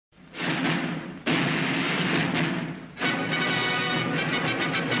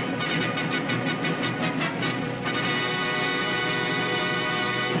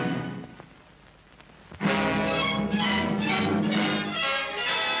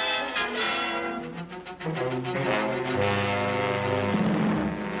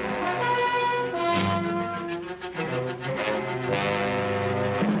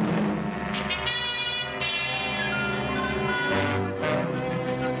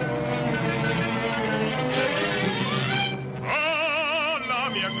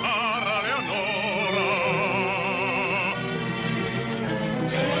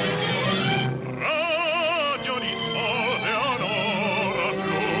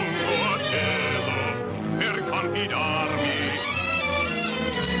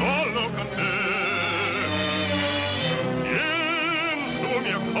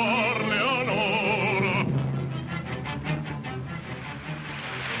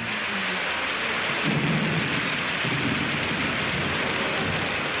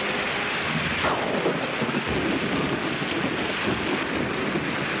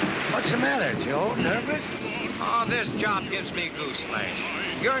What's the matter, Joe? Nervous? Oh, this job gives me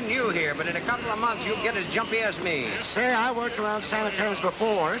gooseflesh. You're new here, but in a couple of months, you'll get as jumpy as me. Say, I worked around sanitariums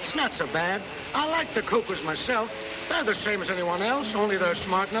before. It's not so bad. I like the cuckoos myself. They're the same as anyone else, only they're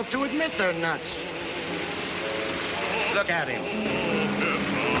smart enough to admit they're nuts. Look at him.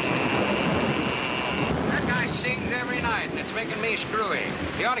 That guy sings every night, and it's making me screwy.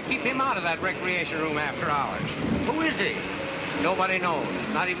 You ought to keep him out of that recreation room after hours. Who is he? Nobody knows,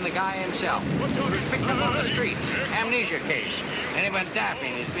 not even the guy himself. He was picked up on the street, amnesia case. And he went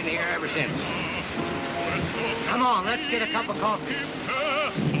dapping. He's been here ever since. Come on, let's get a cup of coffee.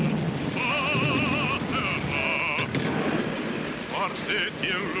 Forse ti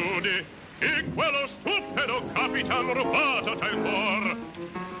illudi che quello stupido capitan rubato t'ha il cuor.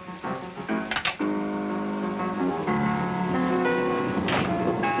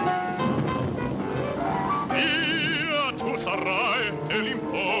 Via, tu sarai, te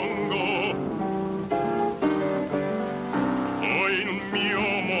l'impongo. Poi il mio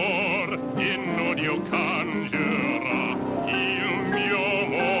amor in odio cangerà. Il mio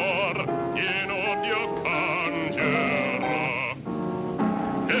amor in odio cangerà.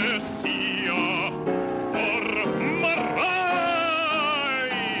 Che sia ormai.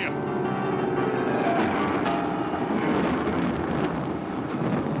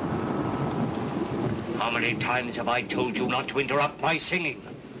 How many times have I told you not to interrupt my singing?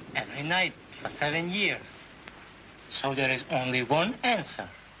 Every night for 7 years. So there is only one answer.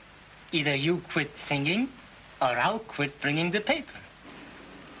 Either you quit singing, or I'll quit bringing the paper.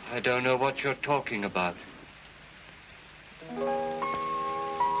 I don't know what you're talking about.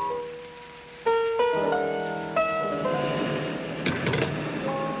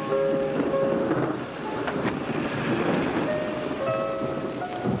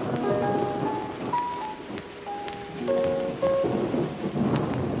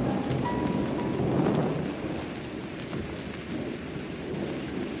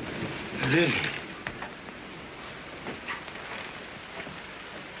 Lily.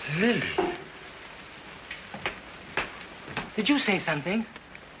 Lily. Did you say something?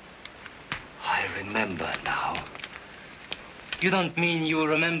 I remember now. You don't mean you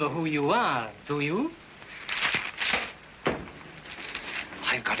remember who you are, do you?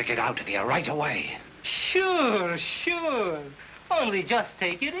 I've got to get out of here right away. Sure, sure. Only just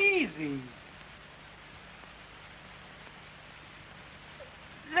take it easy.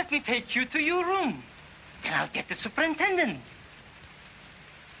 Let me take you to your room. Then I'll get the superintendent.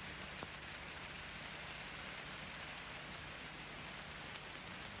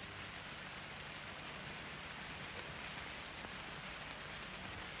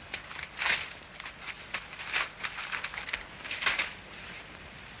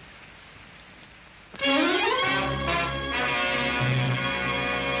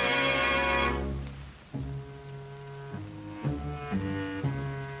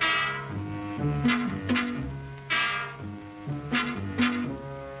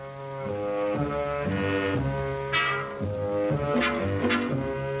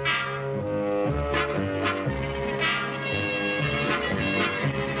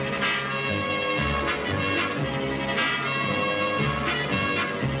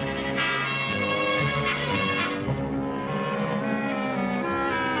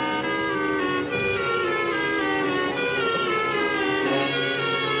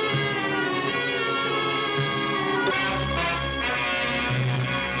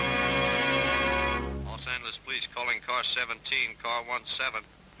 Calling car 17, car 17.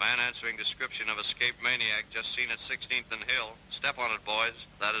 Man answering description of escaped maniac just seen at 16th and Hill. Step on it, boys.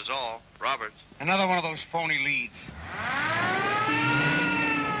 That is all. Roberts. Another one of those phony leads.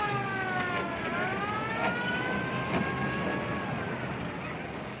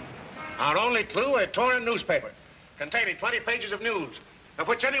 Our only clue, a torn newspaper containing 20 pages of news. of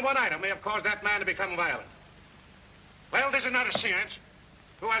which any one item may have caused that man to become violent. Well, this is not a seance.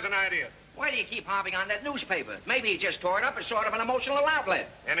 Who has an idea? Why do you keep harping on that newspaper? Maybe he just tore it up as sort of an emotional outlet.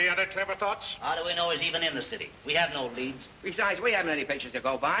 Any other clever thoughts? How do we know he's even in the city? We have no leads. Besides, we haven't any pictures to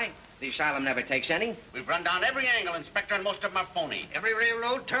go by. The asylum never takes any. We've run down every angle, Inspector, and most of them are phony. Every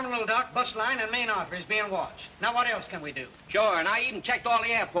railroad, terminal dock, bus line, and main office is being watched. Now, what else can we do? Sure, and I even checked all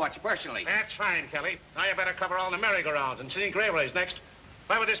the airports personally. That's fine, Kelly. Now you better cover all the merry-go-rounds and scenic railways next.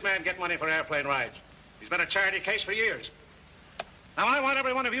 Why would this man get money for airplane rides? He's been a charity case for years. Now, I want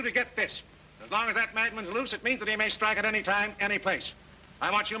every one of you to get this. As long as that madman's loose, it means that he may strike at any time, any place.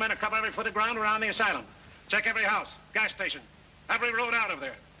 I want you men to cover every foot of ground around the asylum. Check every house, gas station, every road out of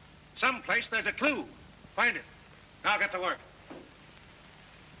there. Someplace there's a clue. Find it. Now get to work.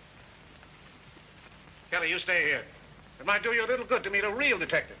 Kelly, you stay here. It might do you a little good to meet a real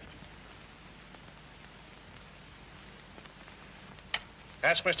detective.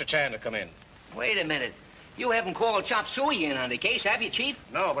 Ask Mr. Chan to come in. Wait a minute. You haven't called Chop Suey in on the case, have you, Chief?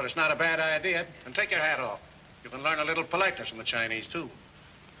 No, but it's not a bad idea. And take your hat off. You can learn a little politeness from the Chinese, too.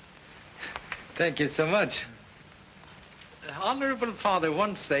 Thank you so much. Honorable Father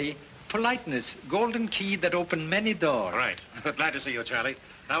once say, politeness, golden key that open many doors. Right. Glad to see you, Charlie.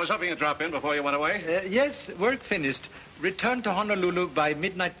 I was hoping you'd drop in before you went away. Yes, work finished. Return to Honolulu by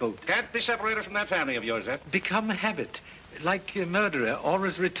midnight boat. Can't be separated from that family of yours, that. Become a habit. Like a murderer,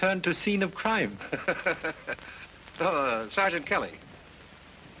 always return to scene of crime. Sergeant Kelly.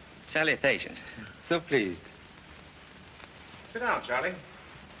 Salutations. So pleased. Sit down, Charlie.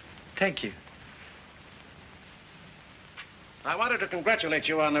 Thank you. I wanted to congratulate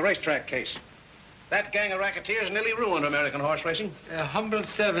you on the racetrack case. That gang of racketeers nearly ruined American horse racing. A humble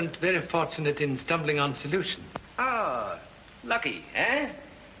servant, very fortunate in stumbling on solution. Oh, lucky, eh?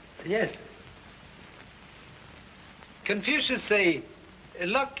 Yes. Confucius say,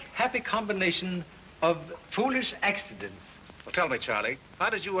 luck, happy combination of foolish accidents. Well, tell me, Charlie,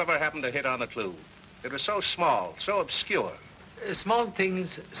 how did you ever happen to hit on the clue? It was so small, so obscure. Small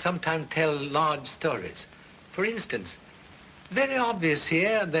things sometimes tell large stories. For instance, very obvious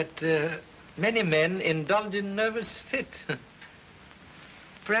here that many men indulge in nervous fit.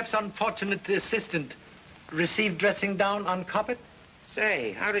 Perhaps unfortunate assistant received dressing down on carpet?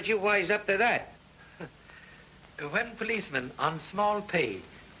 Say, how did you wise up to that? When policemen on small pay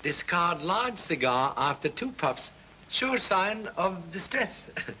discard large cigar after 2 puffs, sure sign of distress.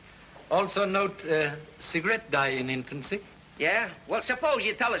 Also note cigarette dye in infancy. Yeah? Well, suppose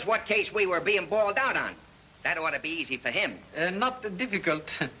you tell us what case we were being balled out on. That ought to be easy for him. Not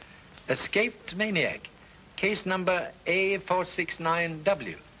difficult. Escaped maniac. Case number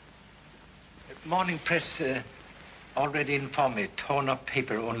A469W. Morning press already informed me. Torn up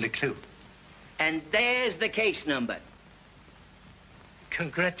paper, only clue. And there's the case number.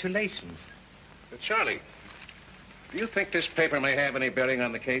 Congratulations. Charlie, do you think this paper may have any bearing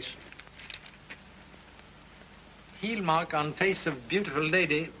on the case? Heel mark on face of beautiful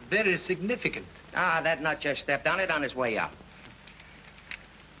lady, very significant. Ah, that nut just stepped on it on his way out.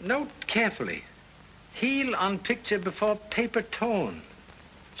 Note carefully. Heel on picture before paper torn.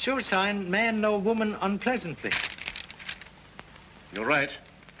 Sure sign, man know woman unpleasantly. You're right.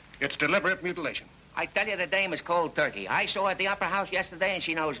 It's deliberate mutilation. I tell you, the dame is cold turkey. I saw her at the Upper House yesterday, and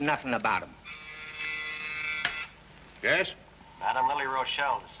she knows nothing about him. Yes? Madame Lily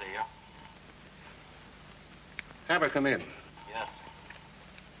Rochelle to see you. Have her come in. Yes.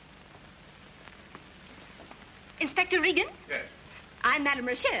 Inspector Regan? Yes. I'm Madame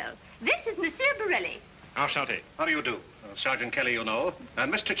Rochelle. This is Monsieur Borelli. Enchanté. How do you do? Sergeant Kelly, you know,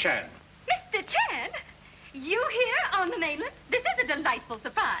 and Mr. Chan. Mr. Chan? You here on the mainland? This is a delightful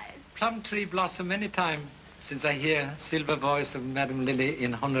surprise. Plum tree blossom any time since I hear silver voice of Madame Lily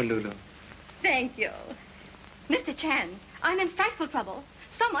in Honolulu. Thank you. Mr. Chan, I'm in frightful trouble.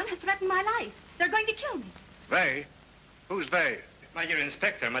 Someone has threatened my life. They're going to kill me. They? Who's they? My dear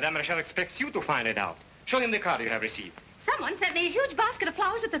Inspector, Madame Rochelle expects you to find it out. Show him the card you have received. Someone sent me a huge basket of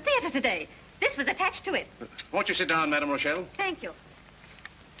flowers at the theater today. This was attached to it. Won't you sit down, Madame Rochelle? Thank you.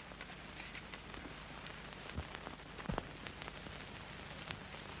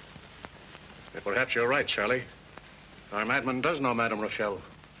 Perhaps you're right, Charlie. Our madman does know Madame Rochelle.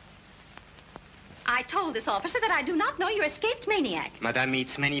 I told this officer that I do not know your escaped maniac. Madame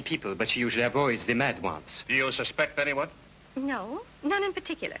meets many people, but she usually avoids the mad ones. Do you suspect anyone? No, none in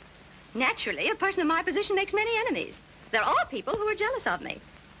particular. Naturally, a person in my position makes many enemies. There are people who are jealous of me.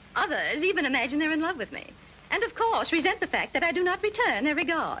 Others even imagine they're in love with me. And, of course, resent the fact that I do not return their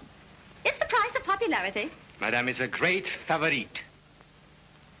regard. It's the price of popularity. Madame is a great favorite.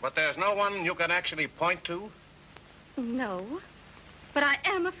 But there's no one you can actually point to? No. But I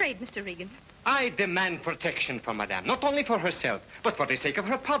am afraid, Mr. Regan. I demand protection for Madame, not only for herself, but for the sake of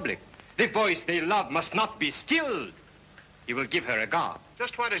her public. The voice they love must not be stilled. You will give her a guard.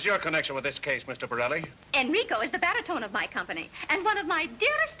 Just what is your connection with this case, Mr. Borelli? Enrico is the baritone of my company and one of my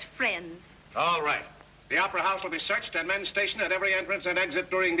dearest friends. All right. The Opera House will be searched and men stationed at every entrance and exit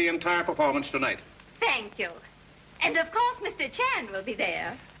during the entire performance tonight. Thank you. And of course, Mr. Chan will be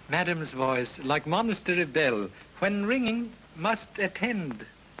there. Madame's voice, like monastery bell, when ringing, must attend.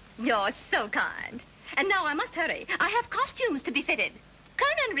 You're so kind. And now I must hurry. I have costumes to be fitted. Come,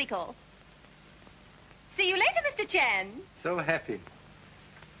 Enrico. See you later, Mr. Chan. So happy.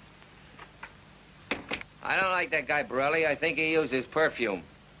 I don't like that guy, Borelli. I think he uses perfume.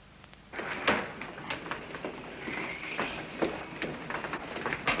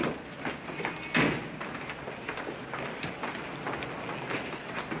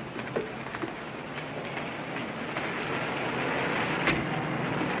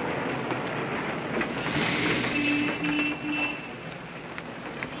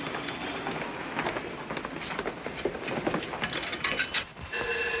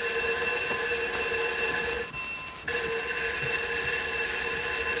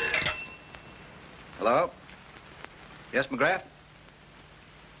 Hello? Yes, McGrath?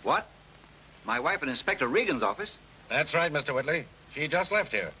 What? My wife in Inspector Regan's office? That's right, Mr. Whitley. She just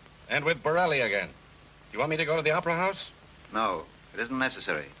left here. And with Borelli again. You want me to go to the Opera House? No, it isn't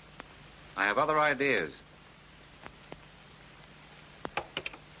necessary. I have other ideas.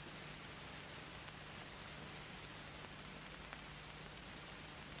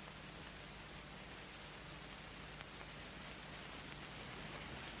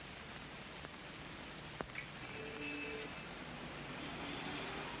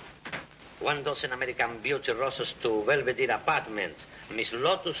 One dozen American Beauty roses to Belvedere Apartments. Miss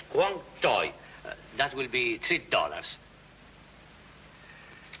Lotus Kwong Choi. That will be $3.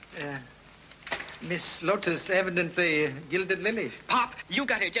 Miss Lotus, evidently gilded lily. Pop, you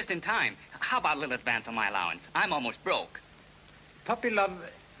got here just in time. How about a little advance on my allowance? I'm almost broke. Puppy love,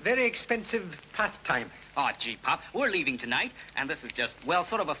 very expensive pastime. Oh, gee, Pop, we're leaving tonight, and this is just, well,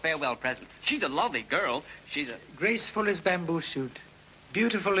 sort of a farewell present. She's a lovely girl. She's a... Graceful as bamboo shoot.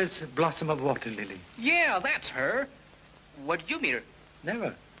 Beautiful as blossom of water lily. Yeah, that's her. Where did you meet her?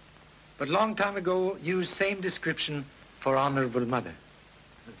 Never. But long time ago, used same description for honorable mother.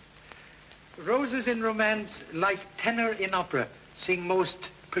 Roses in romance, like tenor in opera, sing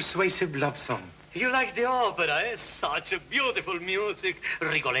most persuasive love song. You like the opera, eh? Such a beautiful music.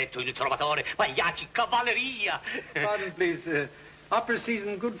 Rigoletto, Il Trovatore, Pagliacci, Cavalleria. Pardon, please. Opera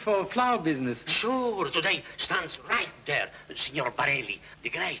season good for flower business. Sure, today stands right there. Signor Barelli, the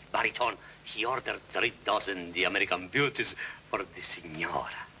great baritone. He ordered 3 dozen the American Beauties for the signora.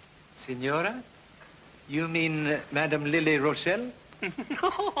 Signora? You mean Madame Lily Rochelle?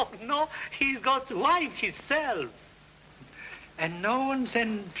 No, he's got wife himself. And no one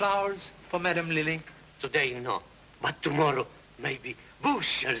send flowers for Madame Lily? Today, no. But tomorrow, maybe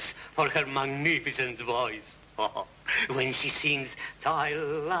bushels for her magnificent voice. Oh, when she sings, thank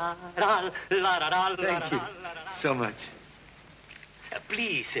you so much.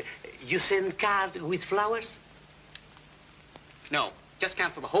 Please, you send card with flowers? No, just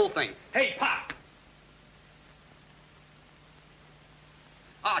cancel the whole thing. Hey, Pop!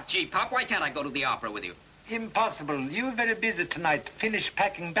 Oh, gee, Pop, why can't I go to the opera with you? Impossible. You're very busy tonight. Finish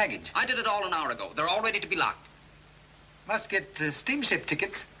packing baggage. I did it all an hour ago. They're all ready to be locked. Must get steamship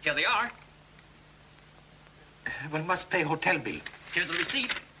tickets. Here they are. Well, must pay hotel bill. Here's the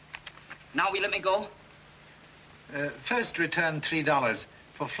receipt. Now will you let me go? First return $3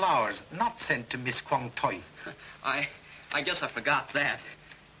 for flowers not sent to Miss Kwong Toi. I guess I forgot that.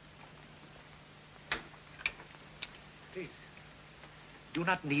 Please, do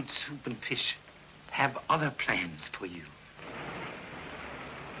not need soup and fish. Have other plans for you.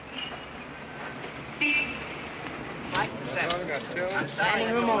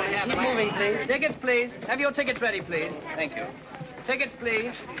 Standing room only. Keep moving, please. Tickets, please. Have your tickets ready, please. Thank you. Tickets,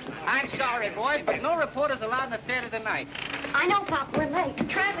 please. I'm sorry, boys, but no reporters allowed in the theater tonight. I know, Pop. We're late.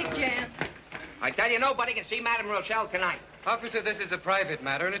 Traffic jam. I tell you, nobody can see Madame Rochelle tonight. Officer, this is a private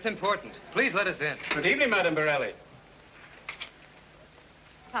matter, and it's important. Please let us in. Good evening, Madame Borelli.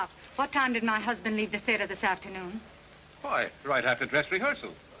 Pop, what time did my husband leave the theater this afternoon? Why, right after dress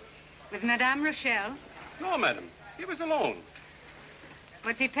rehearsal. With Madame Rochelle? No, madam. He was alone.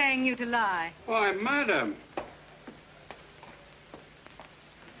 What's he paying you to lie? Why, madam.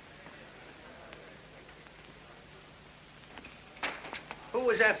 Who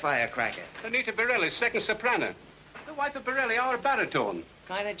was that firecracker? Anita Borelli, second soprano. The wife of Borelli, our baritone.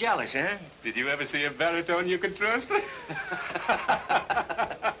 Kind of jealous, huh? Did you ever see a baritone you could trust?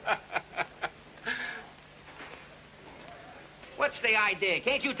 What's the idea?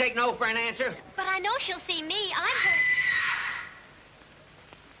 Can't you take no for an answer? But I know she'll see me. I'm her.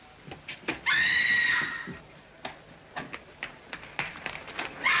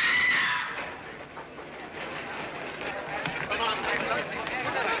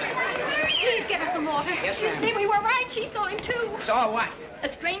 Please get her some water. Yes, ma'am. You see, we were right. She saw him, too. Saw what?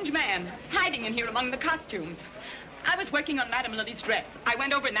 A strange man hiding in here among the costumes. I was working on Madame Lily's dress. I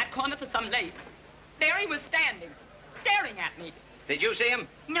went over in that corner for some lace. There he was standing, staring at me. Did you see him?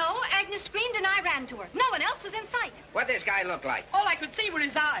 No, Agnes screamed and I ran to her. No one else was in sight. What this guy look like? All I could see were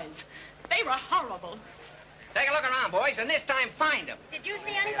his eyes. They were horrible. Take a look around, boys, and this time find him. Did you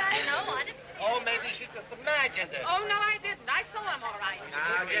see anybody? No, I didn't. Oh, maybe she just imagined it. Oh, no, I didn't. I saw him all right.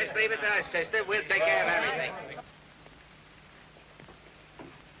 Now, just leave it to us, sister. We'll take care of everything.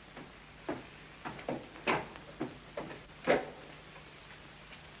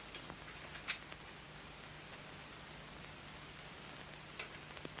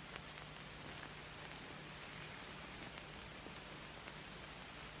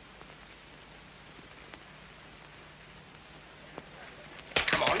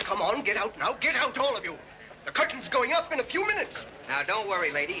 Come on, get out now. Get out, all of you. The curtain's going up in a few minutes. Now, don't worry,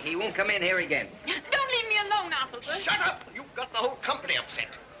 lady. He won't come in here again. Don't leave me alone, Arthur. Shut up! You've got the whole company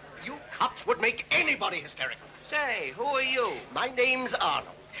upset. You cops would make anybody hysterical. Say, who are you? My name's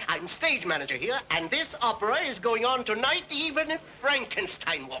Arnold. I'm stage manager here, and this opera is going on tonight even if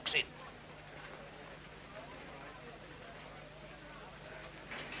Frankenstein walks in.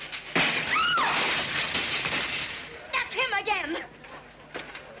 That's him again.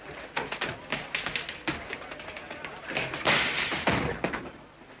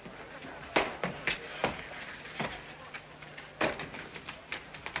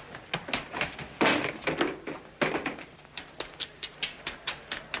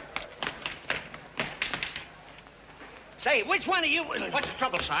 Say, which one of you... What's the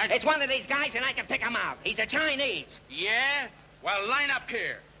trouble, Sarge? It's one of these guys, and I can pick him out. He's a Chinese. Yeah? Well, line up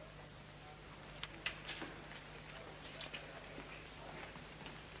here.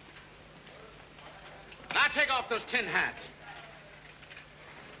 Now take off those tin hats.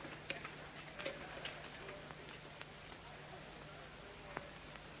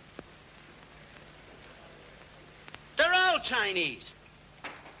 They're all Chinese.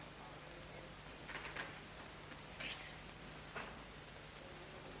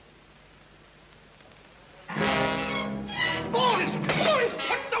 Boys,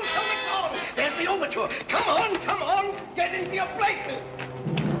 put those helmets on. There's the overture. Come on, get into your places.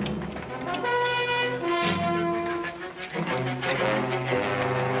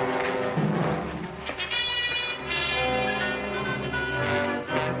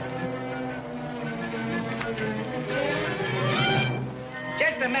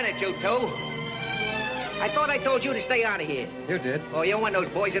 Just a minute, you two. I thought I told you to stay out of here. You did. Oh, you're one of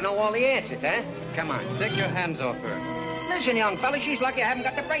those boys that know all the answers, huh? Come on. Take your hands off her. Listen, young fella, she's lucky I haven't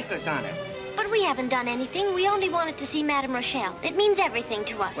got the bracelets on her. But we haven't done anything. We only wanted to see Madame Rochelle. It means everything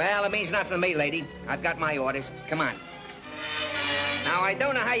to us. Well, it means nothing to me, lady. I've got my orders. Come on. Now, I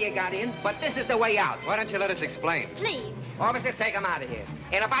don't know how you got in, but this is the way out. Why don't you let us explain? Please. Officer, take him out of here.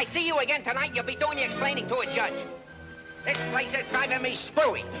 And if I see you again tonight, you'll be doing your explaining to a judge. This place is driving me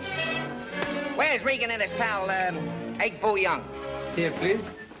screwy. Where's Regan and his pal, Egg Foo Young? Here, please.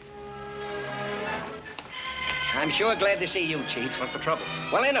 I'm sure glad to see you, Chief. What's the trouble?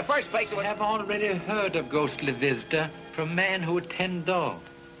 Well, in the first place, I have already heard of ghostly visitor from man who attend door.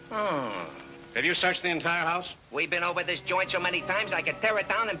 Oh. Have you searched the entire house? We've been over this joint so many times, I could tear it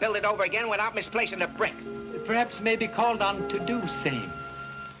down and build it over again without misplacing a brick. Perhaps may be called on to do same.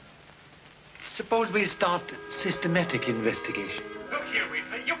 Suppose we start systematic investigation. Look here,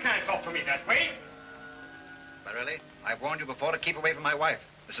 Wheatley. You can't talk to me that way. But really, I've warned you before to keep away from my wife.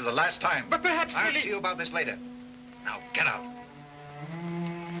 This is the last time. But perhaps... I'll see you about this later. Now, get out.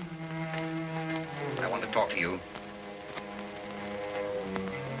 I want to talk to you.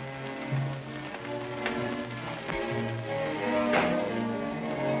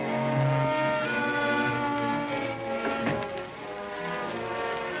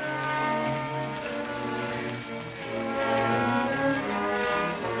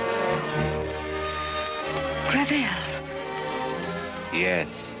 Yes.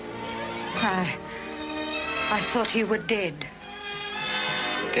 I thought you were dead.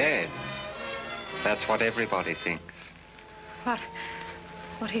 Dead? That's what everybody thinks. What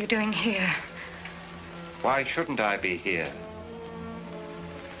are you doing here? Why shouldn't I be here?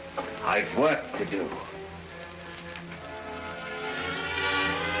 I've work to do.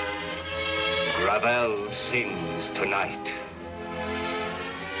 Gravel sings tonight.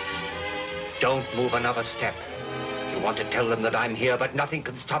 Don't move another step. You want to tell them that I'm here, but nothing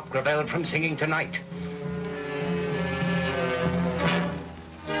can stop Gravel from singing tonight.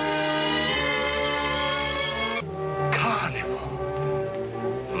 Carnival.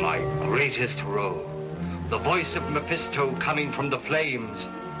 My greatest role. The voice of Mephisto coming from the flames.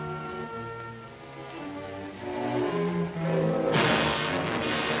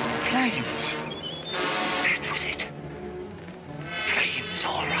 Flames. That was it. Flames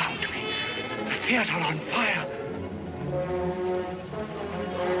all around me. The theater on fire.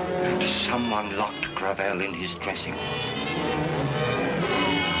 And someone locked Gravel in his dressing room.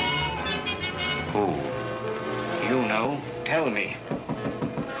 Who? You know. Tell me.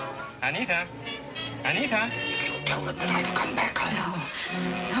 Anita. Anita. If you tell them that I've come back,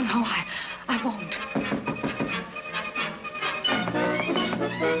 No, I won't.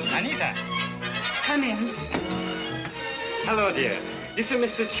 Anita. Come in. Hello, dear. This is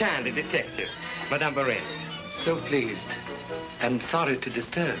Mr. Chan, the detective. Madame Barrel. So pleased. And sorry to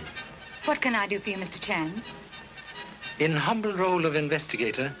disturb. What can I do for you, Mr. Chan? In humble role of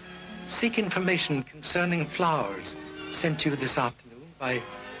investigator, seek information concerning flowers sent you this afternoon by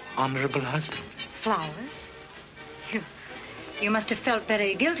honorable husband. Flowers? You must have felt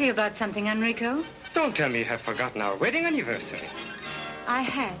very guilty about something, Enrico. Don't tell me you have forgotten our wedding anniversary. I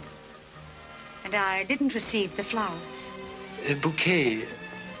had. And I didn't receive the flowers. A bouquet,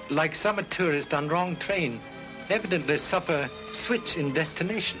 like summer tourist on wrong train, evidently suffer switch in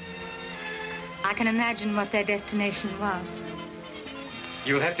destination. I can imagine what their destination was.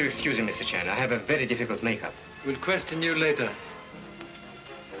 You'll have to excuse me, Mr. Chan. I have a very difficult makeup. We'll question you later.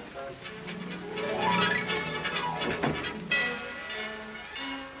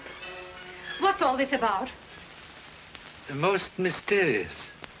 What's all this about? Most mysterious.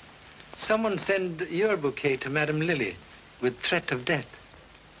 Someone sent your bouquet to Madame Lily with threat of death.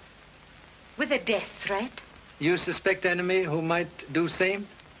 With a death threat? You suspect enemy who might do same?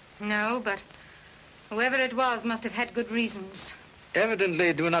 No, but whoever it was must have had good reasons.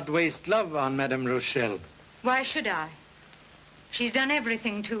 Evidently do not waste love on Madame Rochelle. Why should I? She's done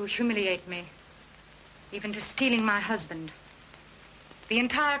everything to humiliate me, even to stealing my husband. The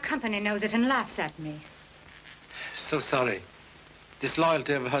entire company knows it and laughs at me. So sorry.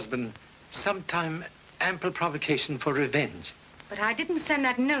 Disloyalty of a husband, sometime ample provocation for revenge. But I didn't send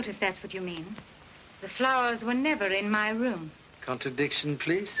that note, if that's what you mean. The flowers were never in my room. Contradiction,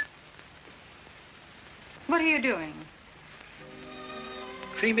 please. What are you doing?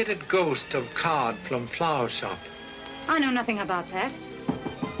 Cremated ghost of card from flower shop. I know nothing about that.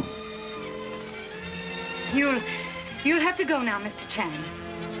 You'll have to go now, Mr. Chan.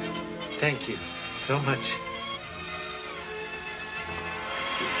 Thank you so much.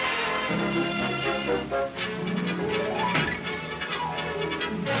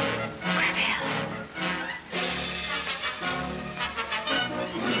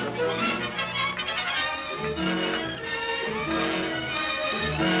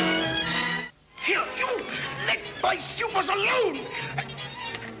 Here, you! Let my supers alone!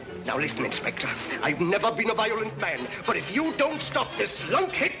 Now listen, Inspector. I've never been a violent man, but if you don't stop this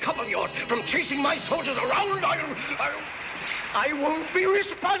lunkhead cub of yours from chasing my soldiers around, I won't be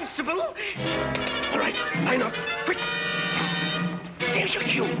responsible. All right, line up, quick. There's your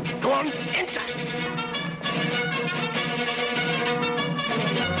cue. Go on, enter.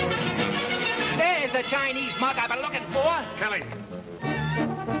 There's the Chinese mug I've been looking for. Kelly.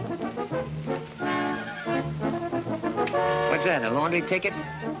 What's that, a laundry ticket?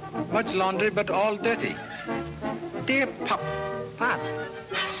 Much laundry, but all dirty. Dear Pop. Pop,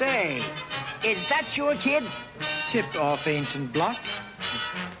 say, is that your kid? Chipped off ancient block.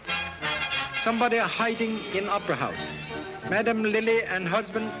 Somebody hiding in Opera House. Madame Lily and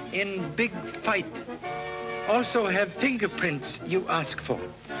husband in big fight. Also have fingerprints you ask for.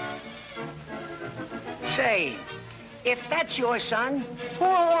 Say, if that's your son, who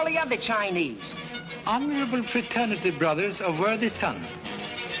are all the other Chinese? Honorable fraternity brothers of worthy son.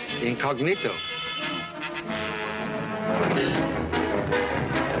 Incognito.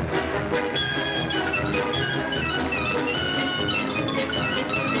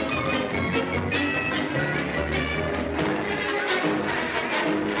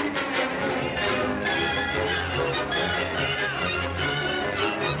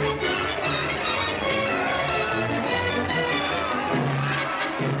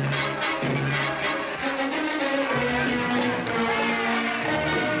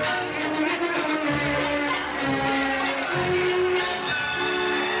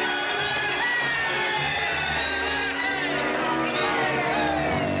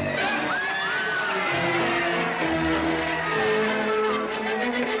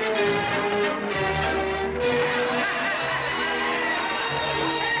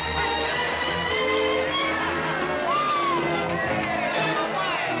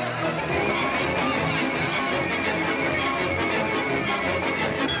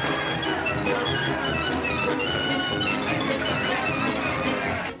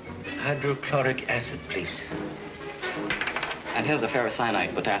 hydrochloric acid, please. And here's the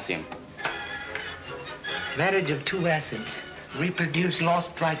ferrocyanide, potassium. Marriage of two acids. Reproduce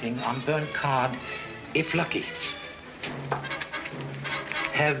lost writing on burnt card, if lucky.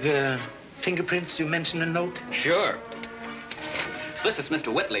 Have fingerprints you mentioned in a note? Sure. This is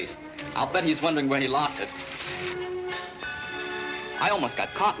Mr. Whitley's. I'll bet he's wondering where he lost it. I almost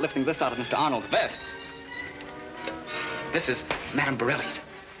got caught lifting this out of Mr. Arnold's vest. This is Madame Borelli's.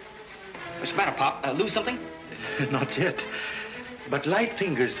 What's the matter, Pop? Lose something? Not yet. But light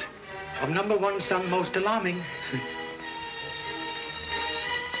fingers of number one son most alarming.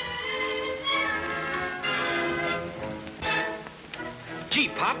 Gee,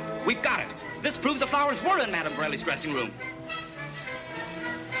 Pop, we've got it. This proves the flowers were in Madame Borelli's dressing room.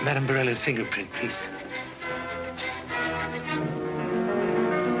 Madame Borelli's fingerprint, please.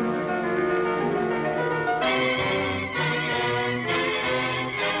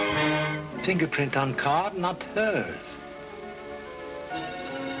 Fingerprint on card, not hers.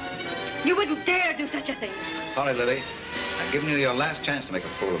 You wouldn't dare do such a thing. Sorry, Lily. I've given you your last chance to make a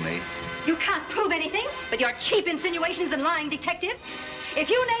fool of me. You can't prove anything with your cheap insinuations and lying detectives.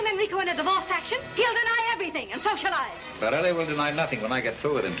 If you name Enrico in a divorce action, he'll deny everything, and so shall I. Borelli will deny nothing when I get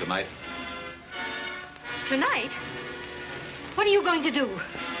through with him tonight. Tonight? What are you going to do?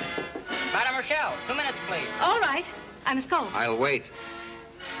 Madame Rochelle, 2 minutes, please. All right. I must go. I'll wait.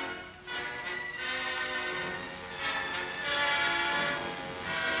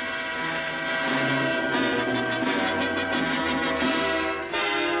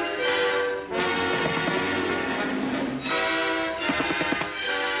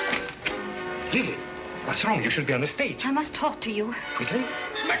 Lily, what's wrong? You should be on the stage. I must talk to you. Quickly?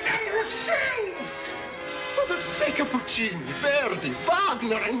 Madame Rochelle! For the sake of Puccini, Verdi,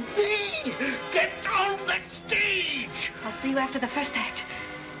 Wagner, and me, get on that stage! I'll see you after the first act.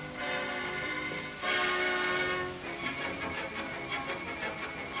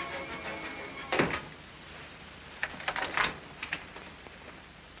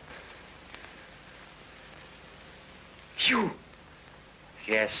 You?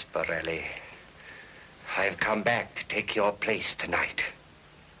 Yes, Borelli. I've come back to take your place tonight.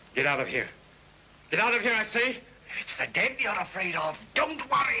 Get out of here. Get out of here, I say. It's the dead you're afraid of. Don't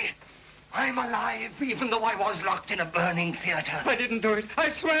worry. I'm alive, even though I was locked in a burning theater. I didn't do it. I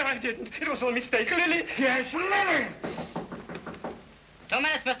swear I didn't. It was all a mistake. Lily. Yes, Lily! 2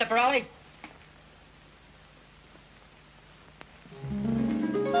 minutes, Mr. Borelli.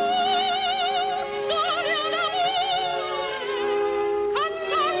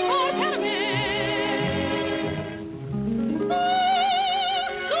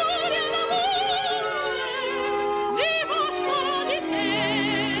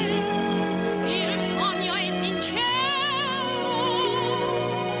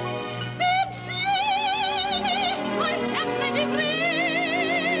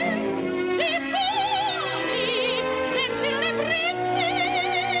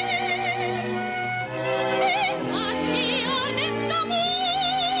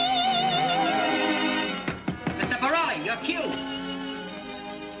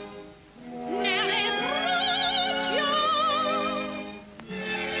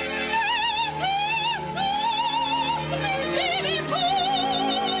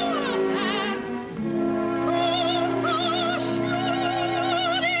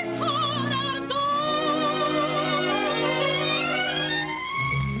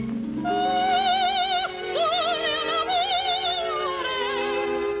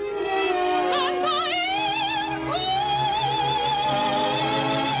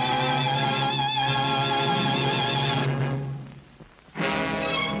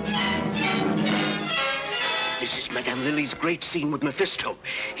 Lily's great scene with Mephisto.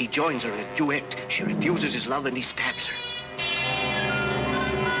 He joins her in a duet. She refuses his love and he stabs her.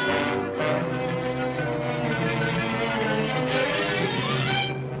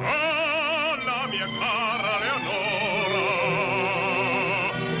 La mia cara Leonora,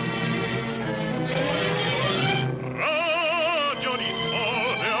 ragioni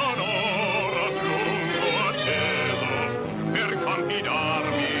sol Leonora, lungo atteso per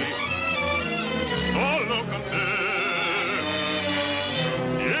confidarmi solo con te.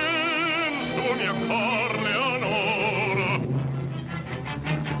 Sul mio cor, Leonora.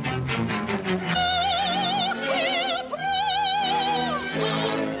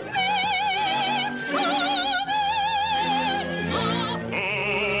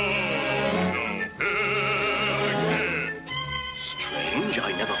 Strange,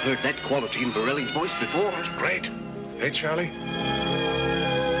 I never heard that quality in Borelli's voice before. It's great. Hey, Charlie?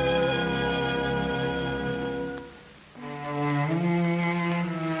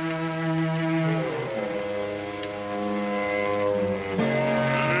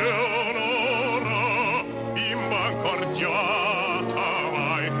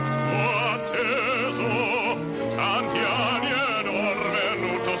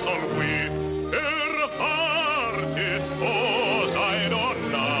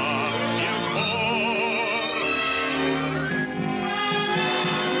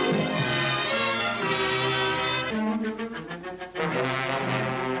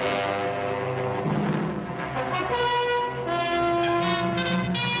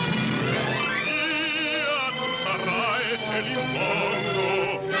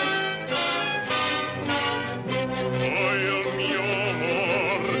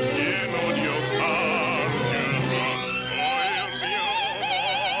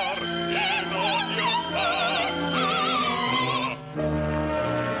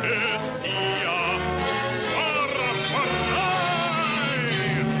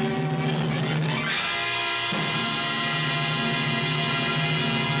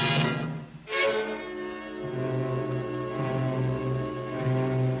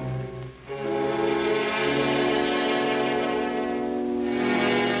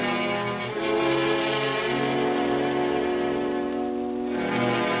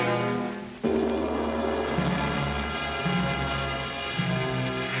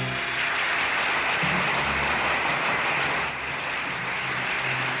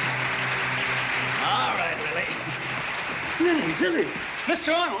 Lily!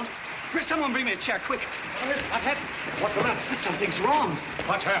 Mr. Arnold, someone bring me a chair, quick. What happened? What's the matter? Something's wrong.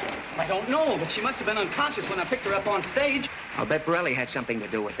 What's happened? I don't know, but she must have been unconscious when I picked her up on stage. I'll bet Borelli had something to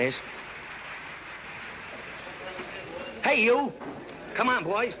do with this. Hey, you! Come on,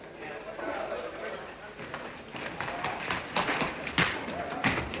 boys.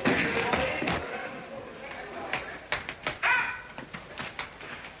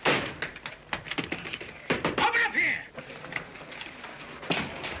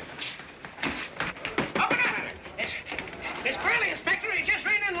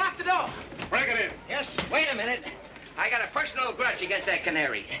 Break it in. Yes, wait a minute. I got a personal grudge against that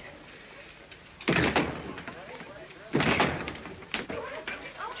canary.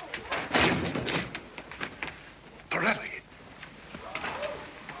 Borelli.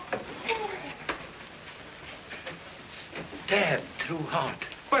 Stabbed through heart.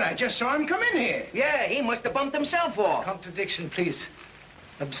 But I just saw him come in here. Yeah, he must have bumped himself off. Contradiction, please.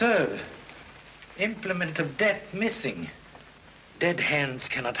 Observe. Implement of death missing. Dead hands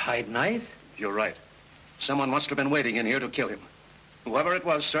cannot hide knife. You're right. Someone must have been waiting in here to kill him. Whoever it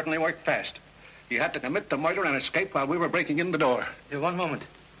was certainly worked fast. He had to commit the murder and escape while we were breaking in the door. One moment.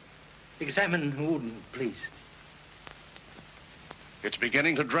 Examine wound, please. It's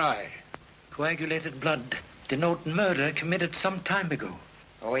beginning to dry. Coagulated blood denote murder committed some time ago.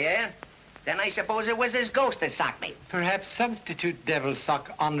 Oh, yeah? Then I suppose it was his ghost that socked me. Perhaps substitute devil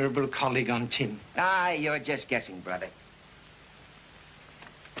sock honorable colleague on chin. Ah, you're just guessing, brother.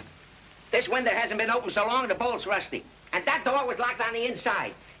 This window hasn't been open so long, the bolt's rusty. And that door was locked on the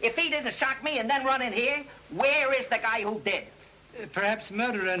inside. If he didn't sock me and then run in here, where is the guy who did? Perhaps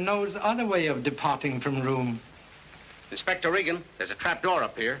murderer knows other way of departing from room. Inspector Regan, there's a trap door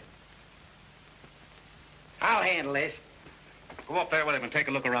up here. I'll handle this. Go up there with him and take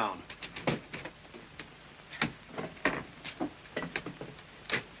a look around.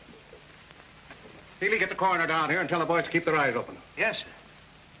 Healy, get the coroner down here and tell the boys to keep their eyes open. Yes, sir.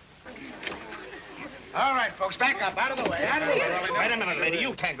 All right, folks, back up. Out of the way. Out of the way. Wait a minute, lady.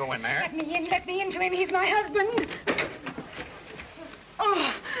 You can't go in there. Let me into him. He's my husband.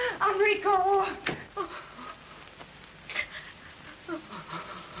 Oh, Enrico. Oh.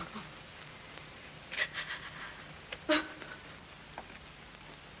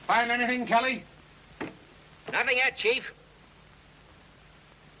 Find anything, Kelly? Nothing yet, Chief.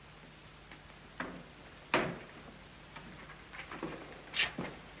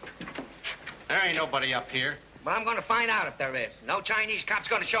 There ain't nobody up here. But I'm going to find out if there is. No Chinese cop's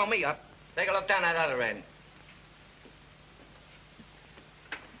going to show me up. Take a look down that other end.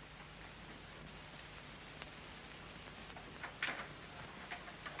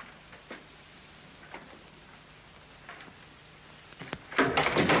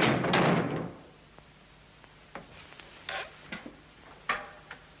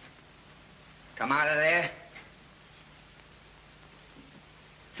 Come out of there.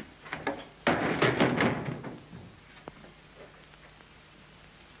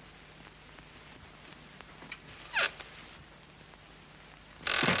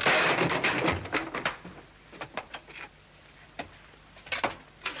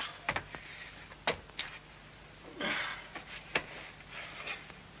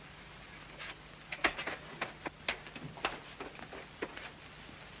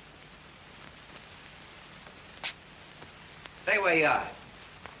 Stay where you are.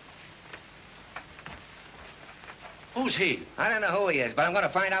 Who's he? I don't know who he is, but I'm going to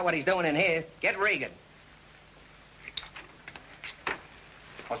find out what he's doing in here. Get Regan.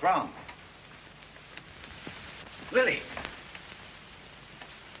 What's wrong? Lily.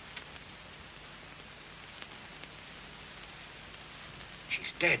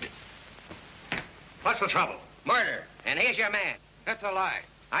 She's dead. What's the trouble? Murder. And here's your man. That's a lie.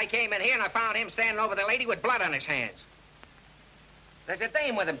 I came in here and I found him standing over the lady with blood on his hands. There's a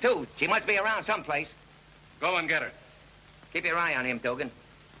dame with him, too. She must be around someplace. Go and get her. Keep your eye on him, Dugan.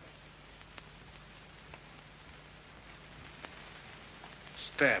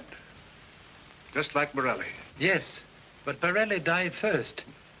 Stabbed. Just like Borelli. Yes, but Borelli died first.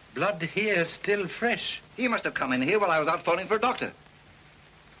 Blood here still fresh. He must have come in here while I was out phoning for a doctor.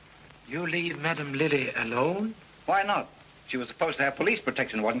 You leave Madame Lily alone? Why not? She was supposed to have police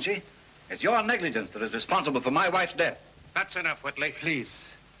protection, wasn't she? It's your negligence that is responsible for my wife's death. That's enough, Whitley. Please.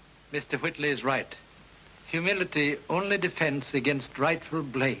 Mr. Whitley is right. Humility only defense against rightful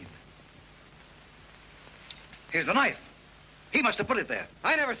blame. Here's the knife. He must have put it there.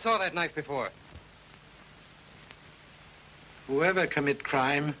 I never saw that knife before. Whoever commit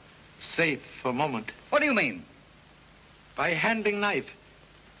crime, safe for a moment. What do you mean? By handling knife,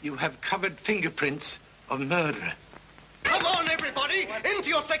 you have covered fingerprints of murder. Come on, everybody! everybody into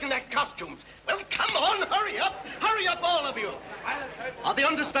your second act costumes. Well, come on, hurry up. Hurry up, all of you. Are the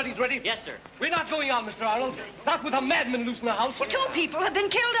understudies ready? Yes, sir. We're not going on, Mr. Arnold. Not with a madman loose in the house. Well, 2 people have been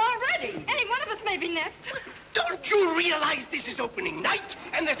killed already. Any one of us may be next. Don't you realize this is opening night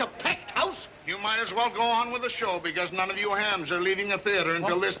and there's a packed house? You might as well go on with the show because none of you hams are leaving the theater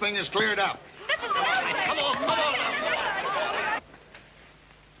until this thing is cleared up. Come on, come on now.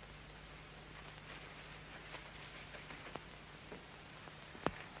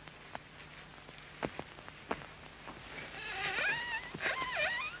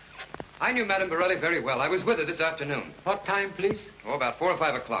 I knew Madame Borelli very well. I was with her this afternoon. What time, please? Oh, about 4 or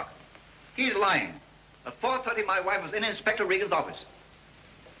 5 o'clock. He's lying. At 4:30, my wife was in Inspector Regan's office.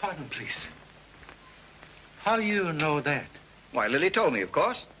 Pardon, please. How you know that? Why, Lily told me, of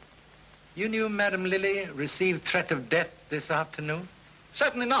course. You knew Madame Lily received threat of death this afternoon?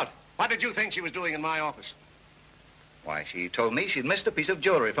 Certainly not. What did you think she was doing in my office? Why, she told me she'd missed a piece of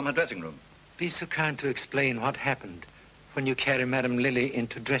jewelry from her dressing room. Be so kind to explain what happened when you carried Madame Lily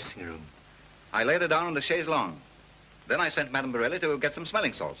into dressing room. I laid her down on the chaise longue. Then I sent Madame Borelli to get some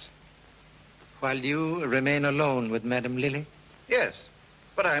smelling salts. While you remain alone with Madame Lily? Yes,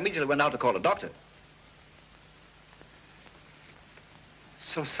 but I immediately went out to call a doctor.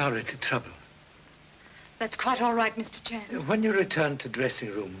 So sorry to trouble. That's quite all right, Mr. Chan. When you returned to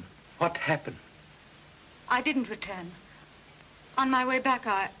dressing room, what happened? I didn't return. On my way back,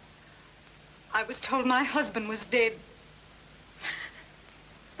 I was told my husband was dead.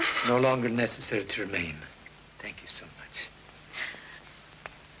 No longer necessary to remain. Thank you so much.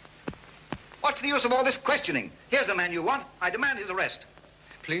 What's the use of all this questioning? Here's the man you want. I demand his arrest.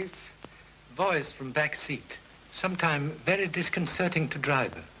 Please, voice from back seat. Sometime very disconcerting to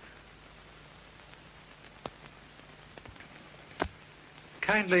driver.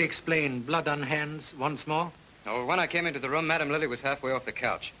 Kindly explain blood on hands once more. Oh, when I came into the room, Madame Lily was halfway off the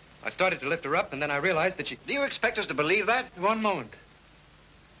couch. I started to lift her up, and then I realized that she... Do you expect us to believe that? One moment.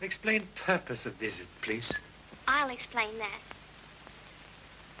 Explain purpose of visit, please. I'll explain that.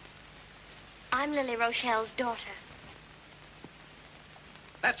 I'm Lily Rochelle's daughter.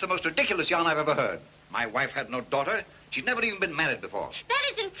 That's the most ridiculous yarn I've ever heard. My wife had no daughter. She'd never even been married before. That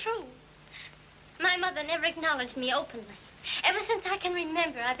isn't true. My mother never acknowledged me openly. Ever since I can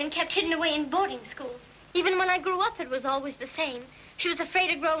remember, I've been kept hidden away in boarding school. Even when I grew up, it was always the same. She was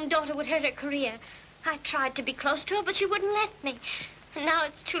afraid a grown daughter would hurt her career. I tried to be close to her, but she wouldn't let me. And now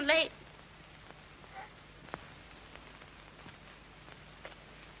it's too late.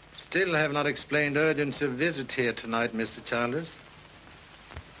 Still have not explained urgency of visit here tonight, Mr. Childers.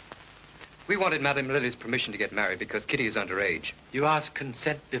 We wanted Madame Lily's permission to get married because Kitty is underage. You asked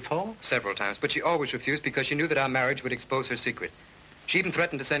consent before? Several times, but she always refused because she knew that our marriage would expose her secret. She even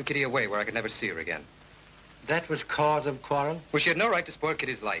threatened to send Kitty away where I could never see her again. That was cause of quarrel? Well, she had no right to spoil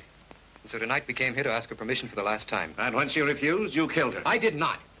Kitty's life. And so tonight we came here to ask her permission for the last time. And when she refused, you killed her. I did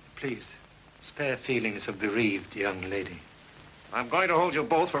not. Please, spare feelings of bereaved young lady. I'm going to hold you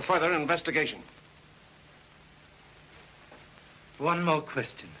both for further investigation. One more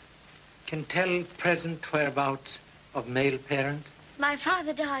question. Can tell present whereabouts of male parent? My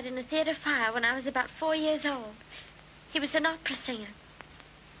father died in a theater fire when I was about 4 years old. He was an opera singer.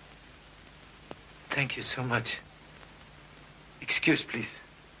 Thank you so much. Excuse, please.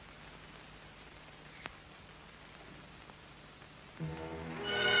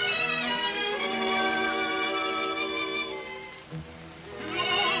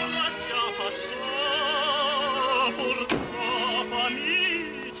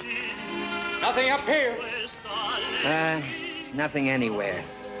 Nothing up here. Nothing anywhere.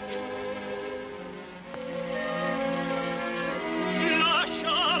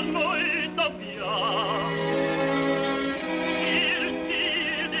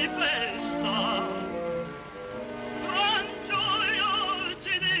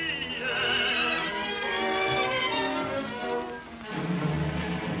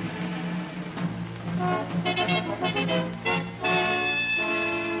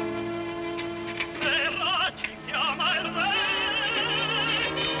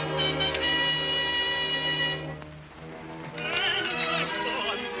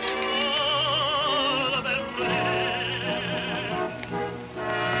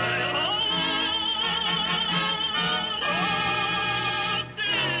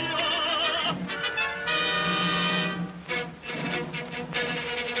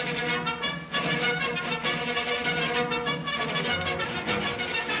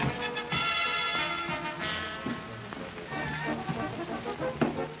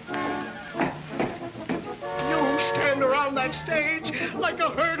 That stage like a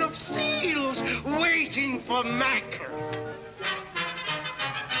herd of seals waiting for mackerel.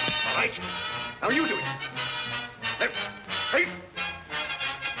 attention. Now you do it. Left, right,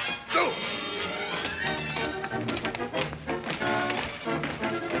 go.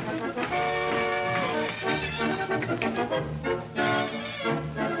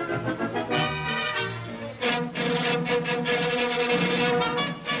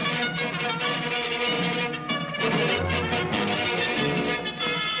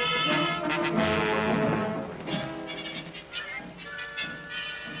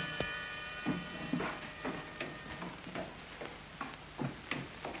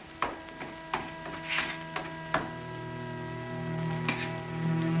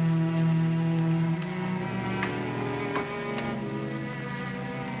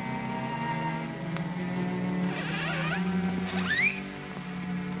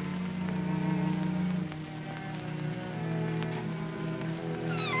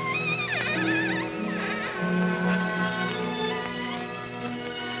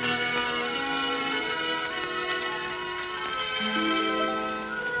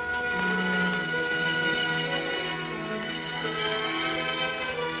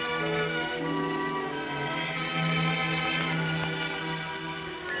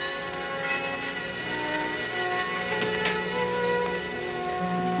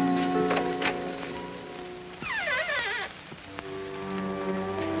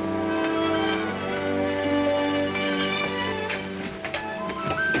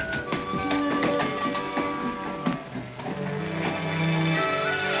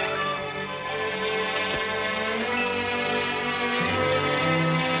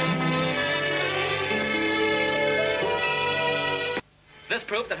 This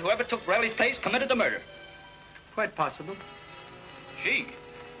proved that whoever took Borelli's place committed the murder. Quite possible. Gee,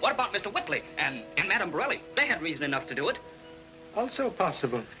 what about Mr. Whitley and Madame Borelli? They had reason enough to do it. Also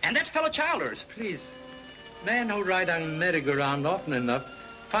possible. And that's fellow Childers. Please. Men who ride on merry-go-round often enough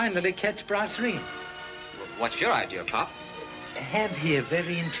finally catch brass ring. What's your idea, Pop? I have here a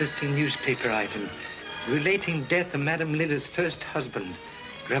very interesting newspaper item relating death of Madame Lilla's first husband,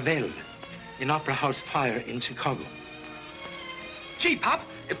 Gravel, in Opera House fire in Chicago. Gee, Pop,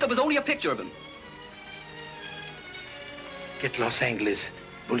 if there was only a picture of him. Get Los Angeles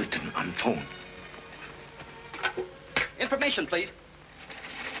bulletin on phone. Information, please.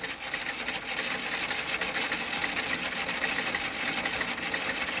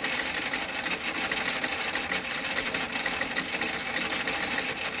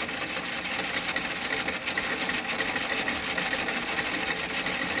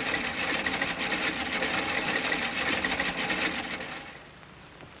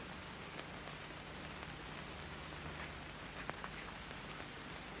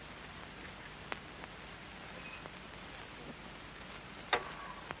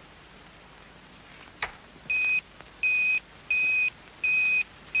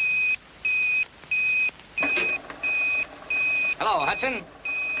 Hello, Hudson.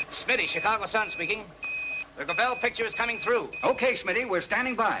 Smitty, Chicago Sun speaking. The Gravel picture is coming through. Okay, Smitty, we're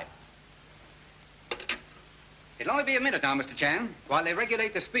standing by. It'll only be a minute now, Mr. Chan. While they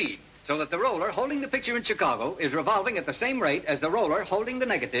regulate the speed so that the roller holding the picture in Chicago is revolving at the same rate as the roller holding the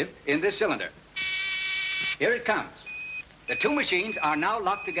negative in this cylinder. Here it comes. The two machines are now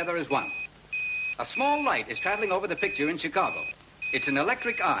locked together as one. A small light is traveling over the picture in Chicago. It's an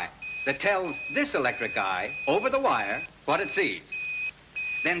electric eye that tells this electric eye over the wire what it sees.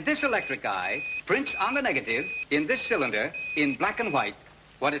 Then this electric eye prints on the negative in this cylinder in black and white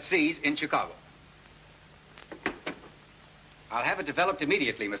what it sees in Chicago. I'll have it developed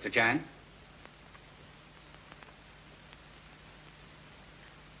immediately, Mr. Chan.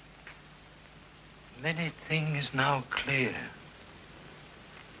 Many things now clear.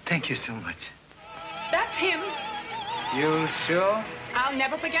 Thank you so much. That's him. You sure? I'll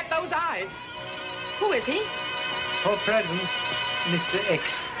never forget those eyes. Who is he? For present, Mr.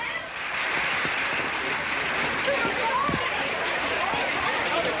 X.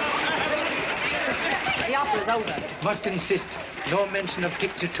 The opera's over. Must insist, no mention of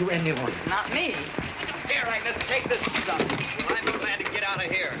picture to anyone. Not me. Here, Agnes, take this stuff. I'm glad to get out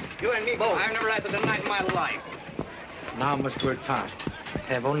of here. You and me both. I've never had such a night in my life. Now must work fast.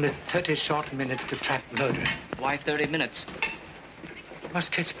 Have only 30 short minutes to track murder. Why 30 minutes?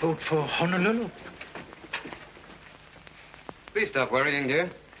 Must catch boat for Honolulu. Please stop worrying, dear.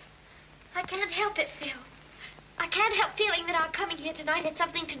 I can't help it, Phil. I can't help feeling that our coming here tonight had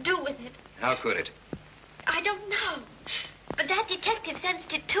something to do with it. How could it? I don't know. But that detective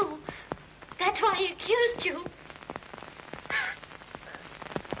sensed it, too. That's why he accused you.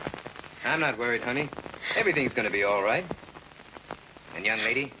 I'm not worried, honey. Everything's going to be all right. And, young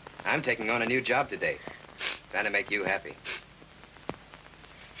lady, I'm taking on a new job today. Trying to make you happy.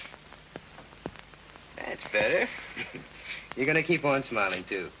 better. You're going to keep on smiling,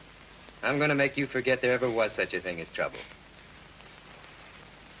 too. I'm going to make you forget there ever was such a thing as trouble.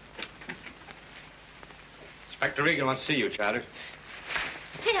 Inspector Regan wants to see you, Charter.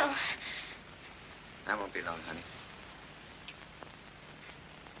 Phil. I won't be long, honey.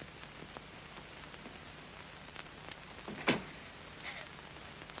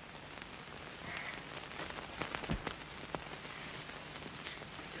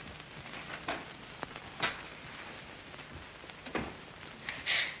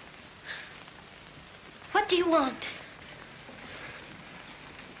 What do you want?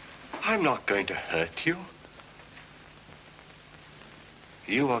 I'm not going to hurt you.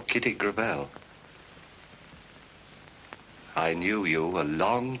 You are Kitty Gravel. I knew you a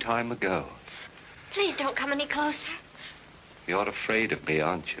long time ago. Please don't come any closer. You're afraid of me,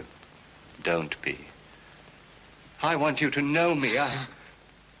 aren't you? Don't be. I want you to know me.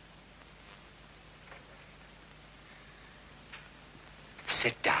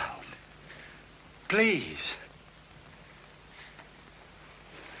 Sit down. Please.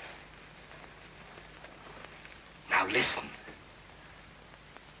 Now listen.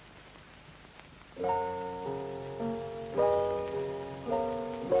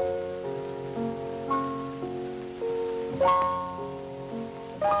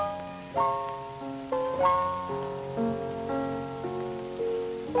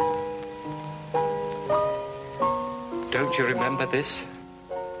 Don't you remember this?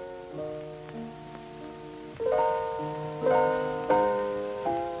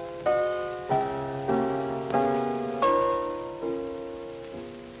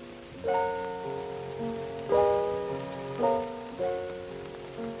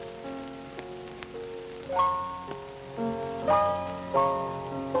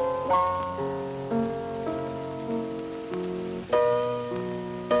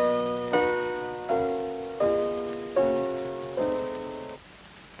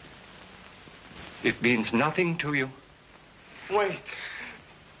 It means nothing to you. Wait.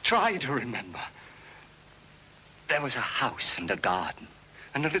 Try to remember. There was a house and a garden,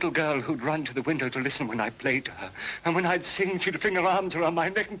 and a little girl who'd run to the window to listen when I played to her. And when I'd sing, she'd fling her arms around my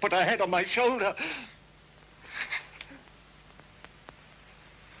neck and put her head on my shoulder.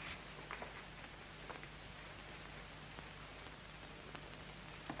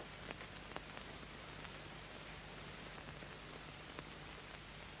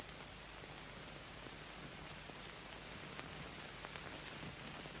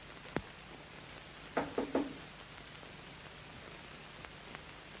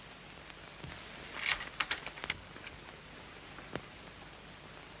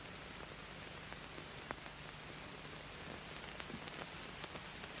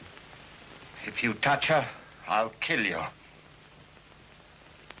 If you touch her, I'll kill you.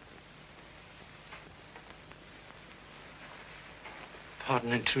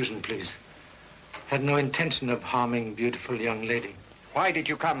 Pardon intrusion, please. Had no intention of harming beautiful young lady. Why did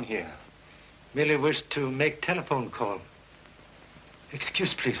you come here? Merely wished to make telephone call.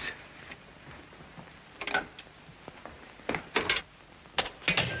 Excuse, please.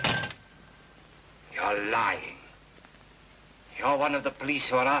 You're lying. You're one of the police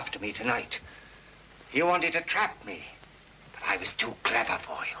who are after me tonight. You wanted to trap me, but I was too clever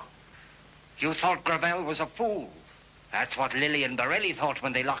for you. You thought Gravel was a fool. That's what Lilly and Borelli thought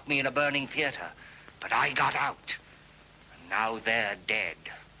when they locked me in a burning theater. But I got out, and now they're dead.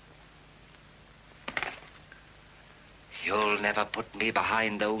 You'll never put me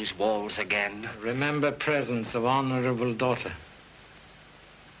behind those walls again. Remember presence of honorable daughter.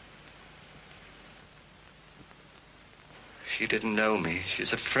 She didn't know me.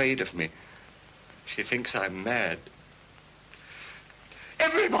 She's afraid of me. She thinks I'm mad.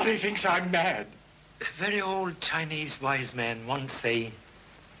 Everybody thinks I'm mad. A very old Chinese wise man once say,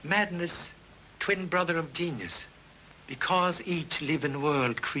 madness, twin brother of genius, because each live in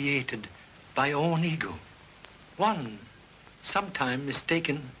world created by own ego. One, sometime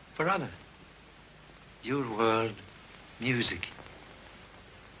mistaken for other. Your world, music.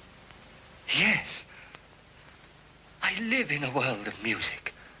 Yes. I live in a world of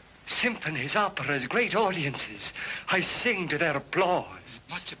music. Symphonies, operas, great audiences. I sing to their applause.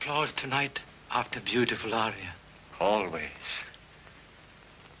 Much applause tonight after beautiful aria. Always.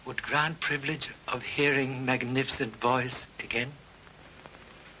 Would grant privilege of hearing magnificent voice again?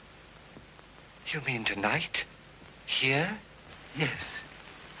 You mean tonight? Here? Yes.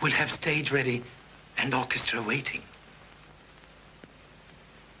 We'll have stage ready and orchestra waiting.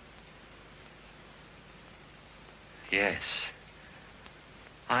 Yes.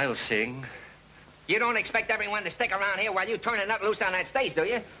 I'll sing. You don't expect everyone to stick around here while you turn a nut loose on that stage, do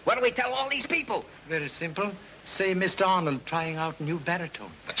you? What do we tell all these people? Very simple. Say Mr. Arnold trying out new baritone.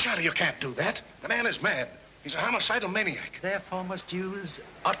 But Charlie, you can't do that. The man is mad. He's a homicidal maniac. Therefore must use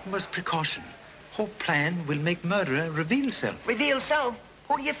utmost precaution. Whole plan will make murderer reveal self. Reveal self?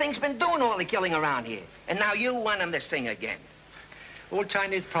 Who do you think's been doing all the killing around here? And now you want him to sing again. Old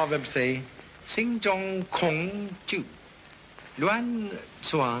Chinese proverbs say, Sing Zhong Kong Ju. Luan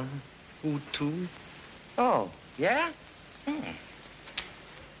Suan Wu Tu. Oh, yeah?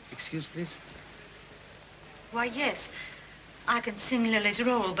 Excuse, please. Why, yes. I can sing Lily's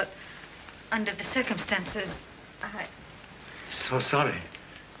role, but under the circumstances, So sorry,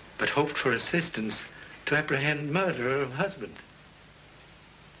 but hoped for assistance to apprehend murderer of husband.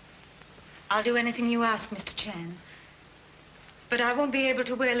 I'll do anything you ask, Mr. Chan. But I won't be able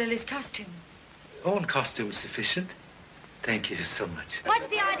to wear Lily's costume. Own costume sufficient. Thank you so much. What's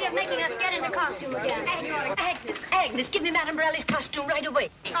the idea of making us get into costume again? Agnes, give me Madame Borelli's costume right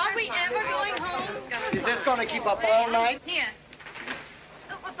away. Are we ever going home? Is this going to keep up all night? Here.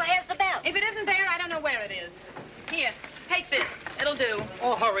 Where's the bell? If it isn't there, I don't know where it is. Here, take this. It'll do.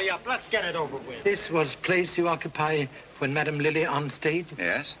 Oh, hurry up. Let's get it over with. This was place you occupy when Madame Lily on stage?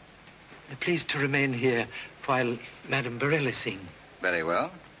 Yes. Please to remain here while Madame Borelli sing. Very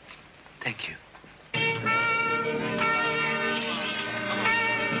well. Thank you.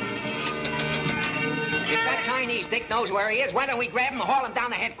 If that Chinese dick knows where he is, why don't we grab him and haul him down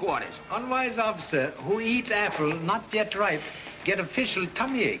to headquarters? Unwise officer who eat apple not yet ripe get official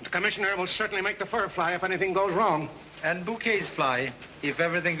tummy ache. The commissioner will certainly make the fur fly if anything goes wrong. And bouquets fly if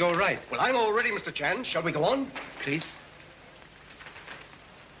everything go right. Well, I'm all ready, Mr. Chan. Shall we go on? Please.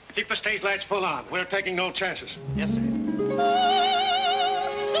 Keep the stage lights full on. We're taking no chances. Yes, sir.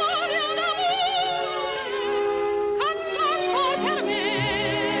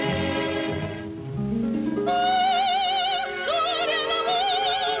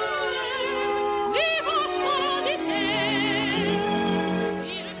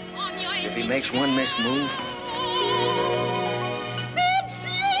 If he makes one missed move...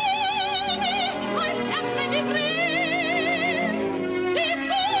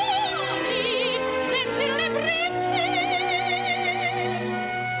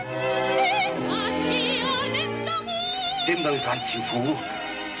 Dim those lights, you fool.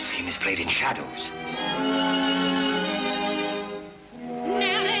 Scene is played in shadows.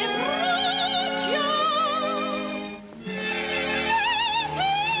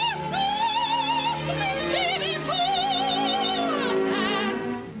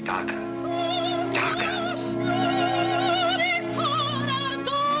 Darker. Darker.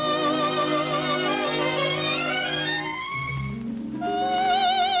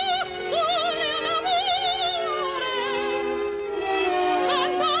 Oh!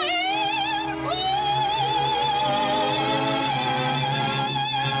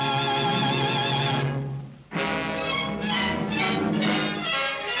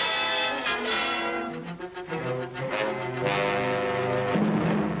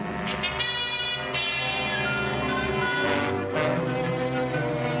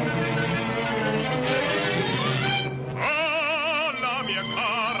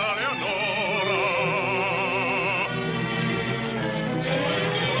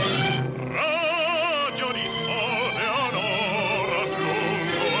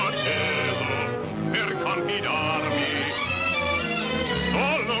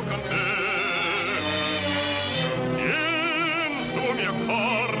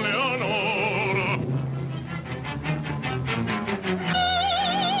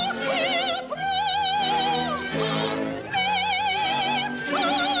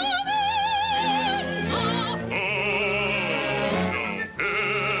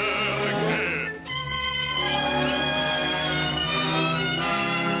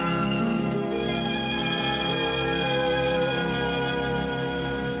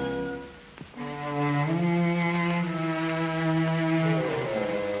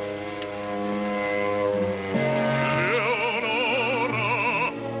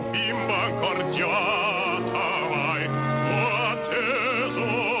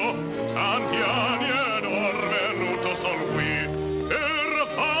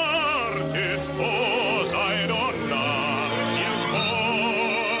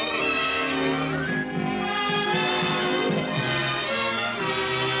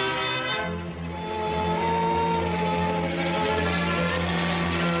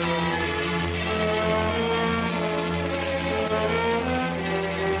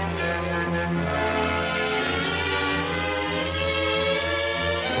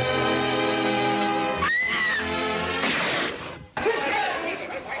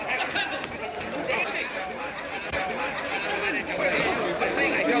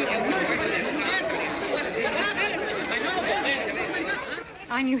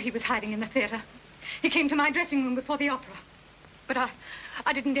 I knew he was hiding in the theater. He came to my dressing room before the opera. But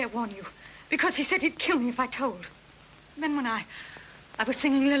I didn't dare warn you, because he said he'd kill me if I told. And then when I was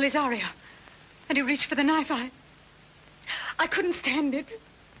singing Lily's aria, and he reached for the knife, I couldn't stand it.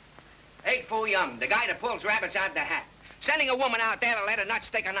 Hey, Fu Young, the guy that pulls rabbits out of the hat. Sending a woman out there to let a nut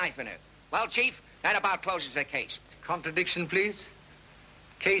stick a knife in her. Well, Chief, that about closes the case. Contradiction, please.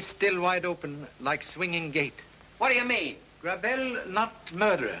 Case still wide open, like swinging gate. What do you mean? Gravel, not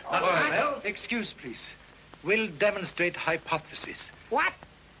murderer. Not Gravel? Excuse, please. Will demonstrate hypothesis. What?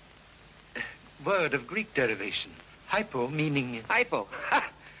 Word of Greek derivation. Hypo meaning... Hypo?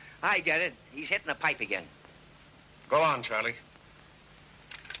 I get it. He's hitting the pipe again. Go on, Charlie.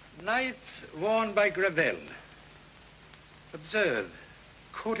 Knife worn by Gravel. Observe,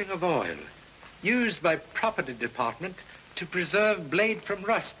 coating of oil, used by property department to preserve blade from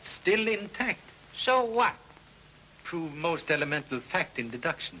rust, still intact. So what? Prove most elemental fact in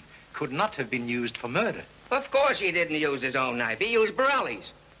deduction. Could not have been used for murder. Of course he didn't use his own knife. He used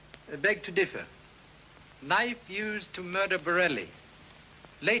Borelli's. Beg to differ. Knife used to murder Borelli.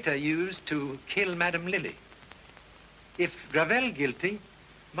 Later used to kill Madame Lily. If Gravel guilty,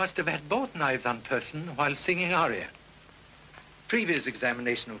 must have had both knives on person while singing aria. Previous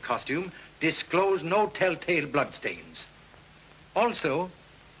examination of costume disclosed no telltale bloodstains. Also,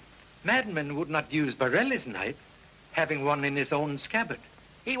 madman would not use Borelli's knife, having one in his own scabbard.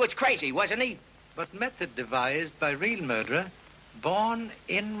 He was crazy, wasn't he? But method devised by real murderer, born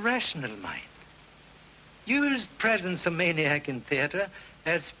in rational mind. Used presence of maniac in theater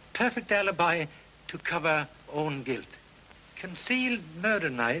as perfect alibi to cover own guilt. Concealed murder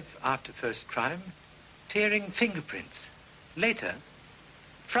knife after first crime, fearing fingerprints. Later,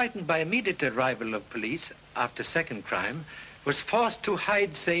 frightened by immediate arrival of police after second crime, was forced to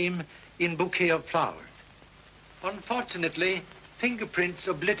hide same in bouquet of flowers. Unfortunately, fingerprints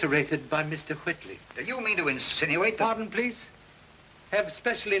obliterated by Mr. Whitley. Do you mean to insinuate that... Pardon, please. Have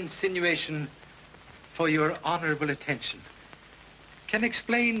special insinuation for your honorable attention. Can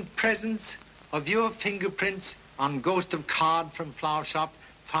explain presence of your fingerprints on ghost of card from flower shop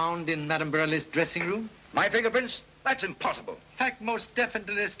found in Madame Borelli's dressing room? My fingerprints? That's impossible. Fact most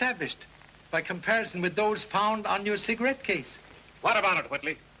definitely established by comparison with those found on your cigarette case. What about it,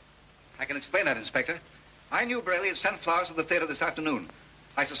 Whitley? I can explain that, Inspector. I knew Borelli had sent flowers to the theater this afternoon.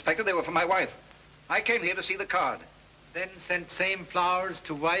 I suspected they were for my wife. I came here to see the card. Then sent same flowers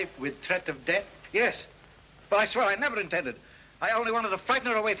to wife with threat of death? Yes. But I swear I never intended. I only wanted to frighten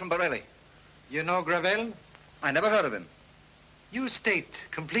her away from Borelli. You know Gravel? I never heard of him. You state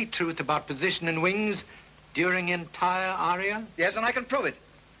complete truth about position and wings during entire aria? Yes, and I can prove it.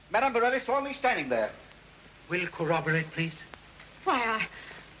 Madame Borelli saw me standing there. Will corroborate, please? Why,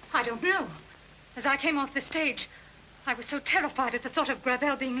 I don't know. As I came off the stage, I was so terrified at the thought of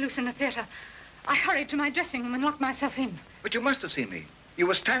Gravel being loose in the theater. I hurried to my dressing room and locked myself in. But you must have seen me. You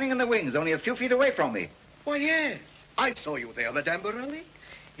were standing in the wings, only a few feet away from me. Why, yes. I saw you there, Madame Borelli.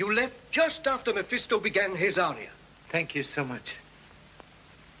 You left just after Mephisto began his aria. Thank you so much.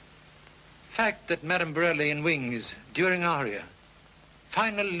 Fact that Madame Borelli in wings during aria.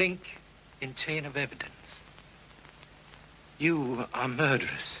 Final link in chain of evidence. You are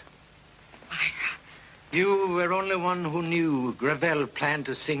murderous. You were only one who knew Gravel planned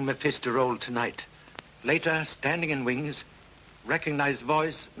to sing Mephisto role tonight. Later, standing in wings, recognized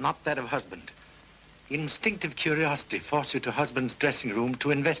voice not that of husband. Instinctive curiosity forced you to husband's dressing room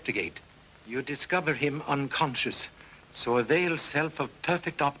to investigate. You discover him unconscious, so avail self of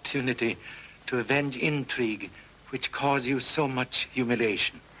perfect opportunity to avenge intrigue which caused you so much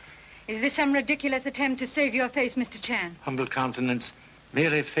humiliation. Is this some ridiculous attempt to save your face, Mr. Chan? Humble countenance,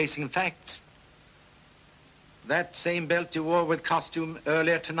 merely facing facts. That same belt you wore with costume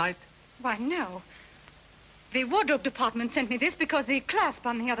earlier tonight? Why, no. The wardrobe department sent me this because the clasp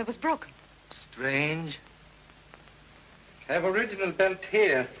on the other was broken. Strange. Have original belt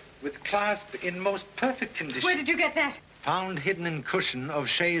here with clasp in most perfect condition. Where did you get that? Found hidden in cushion of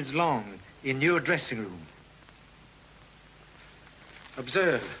shades long in your dressing room.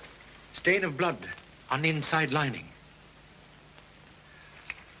 Observe, stain of blood on inside lining.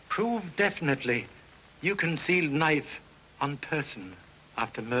 Prove definitely you concealed knife on person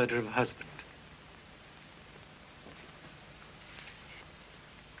after murder of husband.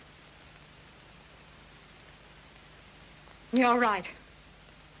 You're right.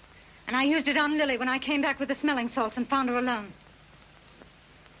 And I used it on Lily when I came back with the smelling salts and found her alone.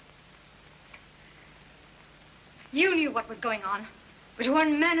 You knew what was going on, but you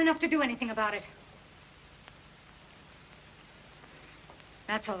weren't man enough to do anything about it.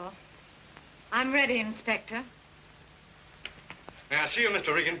 That's all. I'm ready, Inspector. May I see you,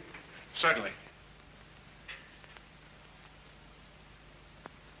 Mr. Regan? Certainly.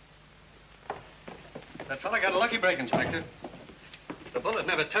 That fella got a lucky break, Inspector. The bullet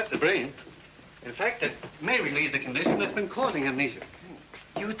never touched the brain. In fact, it may relieve the condition that's been causing amnesia.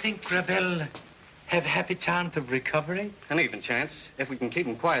 You think Gravel have happy chance of recovery? An even chance, if we can keep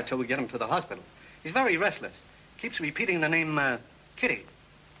him quiet till we get him to the hospital. He's very restless. Keeps repeating the name, Kitty.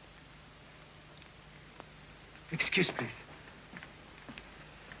 Excuse me.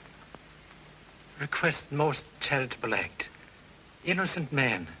 Request most charitable act. Innocent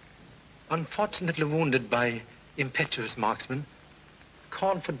man, unfortunately wounded by impetuous marksman,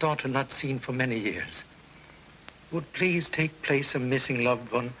 called for daughter not seen for many years. Would please take place a missing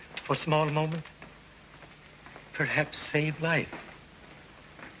loved one for small moment? Perhaps save life.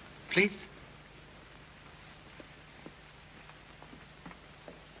 Please?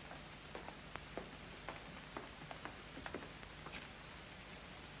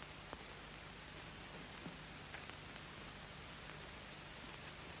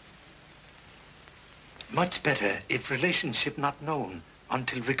 Much better if relationship not known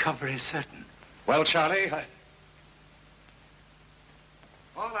until recovery is certain. Well, Charlie,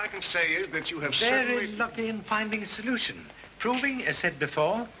 all I can say is that you have Very certainly... lucky in finding a solution, proving, as said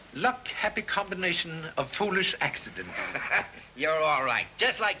before, luck, happy combination of foolish accidents. You're all right.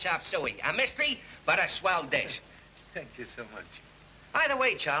 Just like chop suey. A mystery, but a swell dish. Thank you so much. By the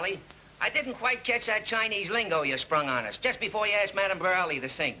way, Charlie, I didn't quite catch that Chinese lingo you sprung on us just before you asked Madame Borelli to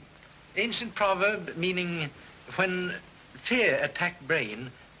sing. Ancient proverb meaning when fear attacked brain,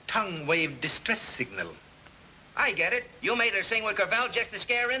 tongue waved distress signal. I get it. You made her sing with Gravel just to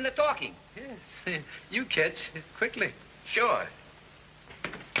scare her into talking. Yes, you catch quickly. Sure.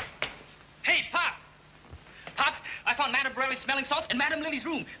 Hey, Pop! Pop, I found Madame Borelli's smelling salts in Madame Lily's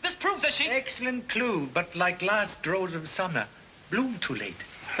room. This proves that she... Excellent clue, but like last rose of summer, bloom too late.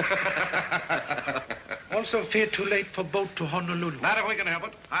 Also fear too late for boat to Honolulu. Not if we can help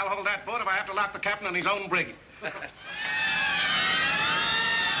it. I'll hold that boat if I have to lock the captain in his own brig.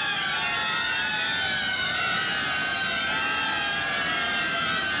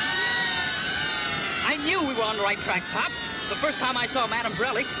 I knew we were on the right track, Pop. The first time I saw Madame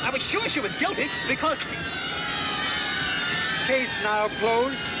Borelli, I was sure she was guilty because... Case now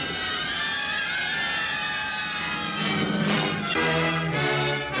closed.